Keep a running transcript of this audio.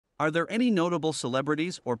Are there any notable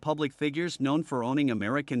celebrities or public figures known for owning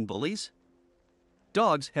American Bullies?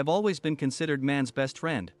 Dogs have always been considered man's best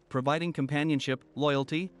friend, providing companionship,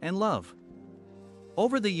 loyalty, and love.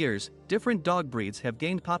 Over the years, different dog breeds have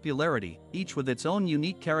gained popularity, each with its own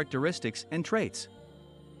unique characteristics and traits.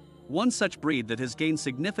 One such breed that has gained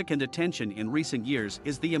significant attention in recent years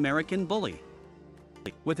is the American Bully.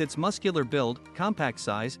 With its muscular build, compact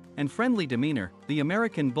size, and friendly demeanor, the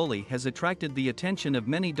American Bully has attracted the attention of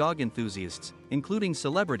many dog enthusiasts, including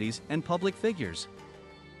celebrities and public figures.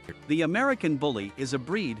 The American Bully is a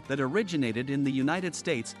breed that originated in the United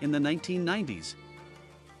States in the 1990s.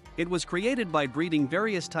 It was created by breeding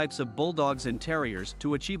various types of bulldogs and terriers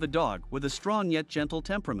to achieve a dog with a strong yet gentle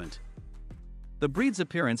temperament. The breed's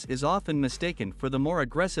appearance is often mistaken for the more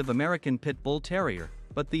aggressive American Pit Bull Terrier,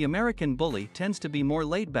 but the American Bully tends to be more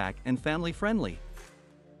laid-back and family-friendly.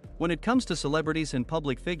 When it comes to celebrities and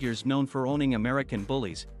public figures known for owning American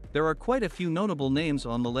Bullies, there are quite a few notable names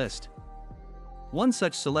on the list. One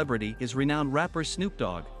such celebrity is renowned rapper Snoop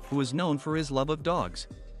Dogg, who is known for his love of dogs.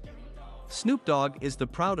 Snoop Dogg is the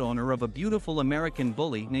proud owner of a beautiful American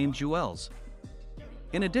Bully named Jewels.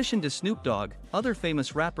 In addition to Snoop Dogg, other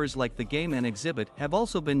famous rappers like The Game and Exhibit have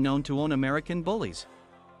also been known to own American Bullies.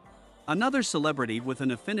 Another celebrity with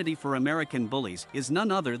an affinity for American Bullies is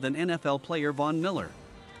none other than NFL player Von Miller.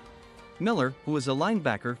 Miller, who is a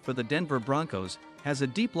linebacker for the Denver Broncos, has a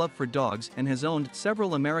deep love for dogs and has owned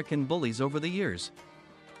several American Bullies over the years.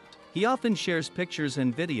 He often shares pictures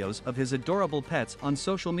and videos of his adorable pets on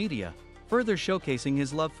social media, further showcasing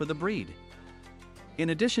his love for the breed. In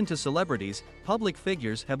addition to celebrities, public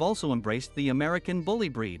figures have also embraced the American Bully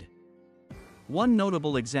breed. One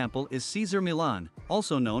notable example is Cesar Millan,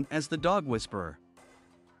 also known as the Dog Whisperer.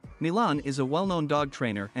 Millan is a well-known dog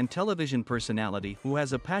trainer and television personality who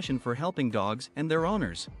has a passion for helping dogs and their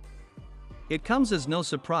owners. It comes as no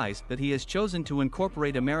surprise that he has chosen to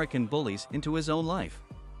incorporate American Bullies into his own life.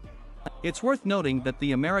 It's worth noting that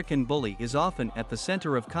the American Bully is often at the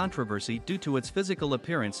center of controversy due to its physical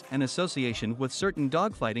appearance and association with certain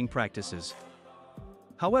dogfighting practices.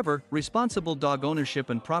 However, responsible dog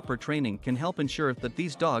ownership and proper training can help ensure that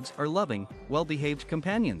these dogs are loving, well-behaved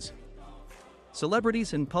companions.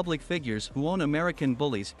 Celebrities and public figures who own American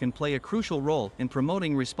Bullies can play a crucial role in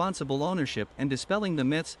promoting responsible ownership and dispelling the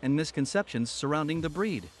myths and misconceptions surrounding the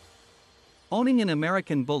breed. Owning an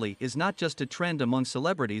American Bully is not just a trend among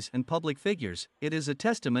celebrities and public figures, it is a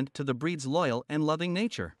testament to the breed's loyal and loving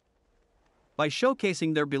nature. By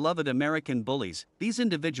showcasing their beloved American Bullies, these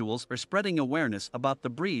individuals are spreading awareness about the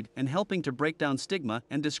breed and helping to break down stigma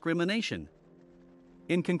and discrimination.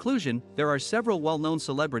 In conclusion, there are several well-known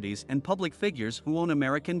celebrities and public figures who own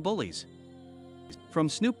American Bullies. From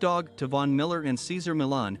Snoop Dogg to Von Miller and Cesar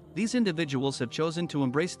Millan, these individuals have chosen to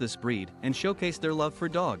embrace this breed and showcase their love for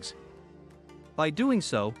dogs. By doing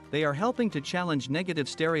so, they are helping to challenge negative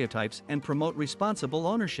stereotypes and promote responsible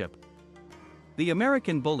ownership. The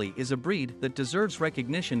American Bully is a breed that deserves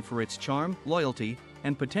recognition for its charm, loyalty,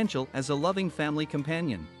 and potential as a loving family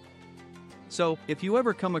companion. So, if you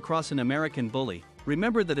ever come across an American Bully,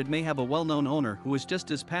 remember that it may have a well-known owner who is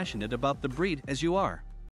just as passionate about the breed as you are.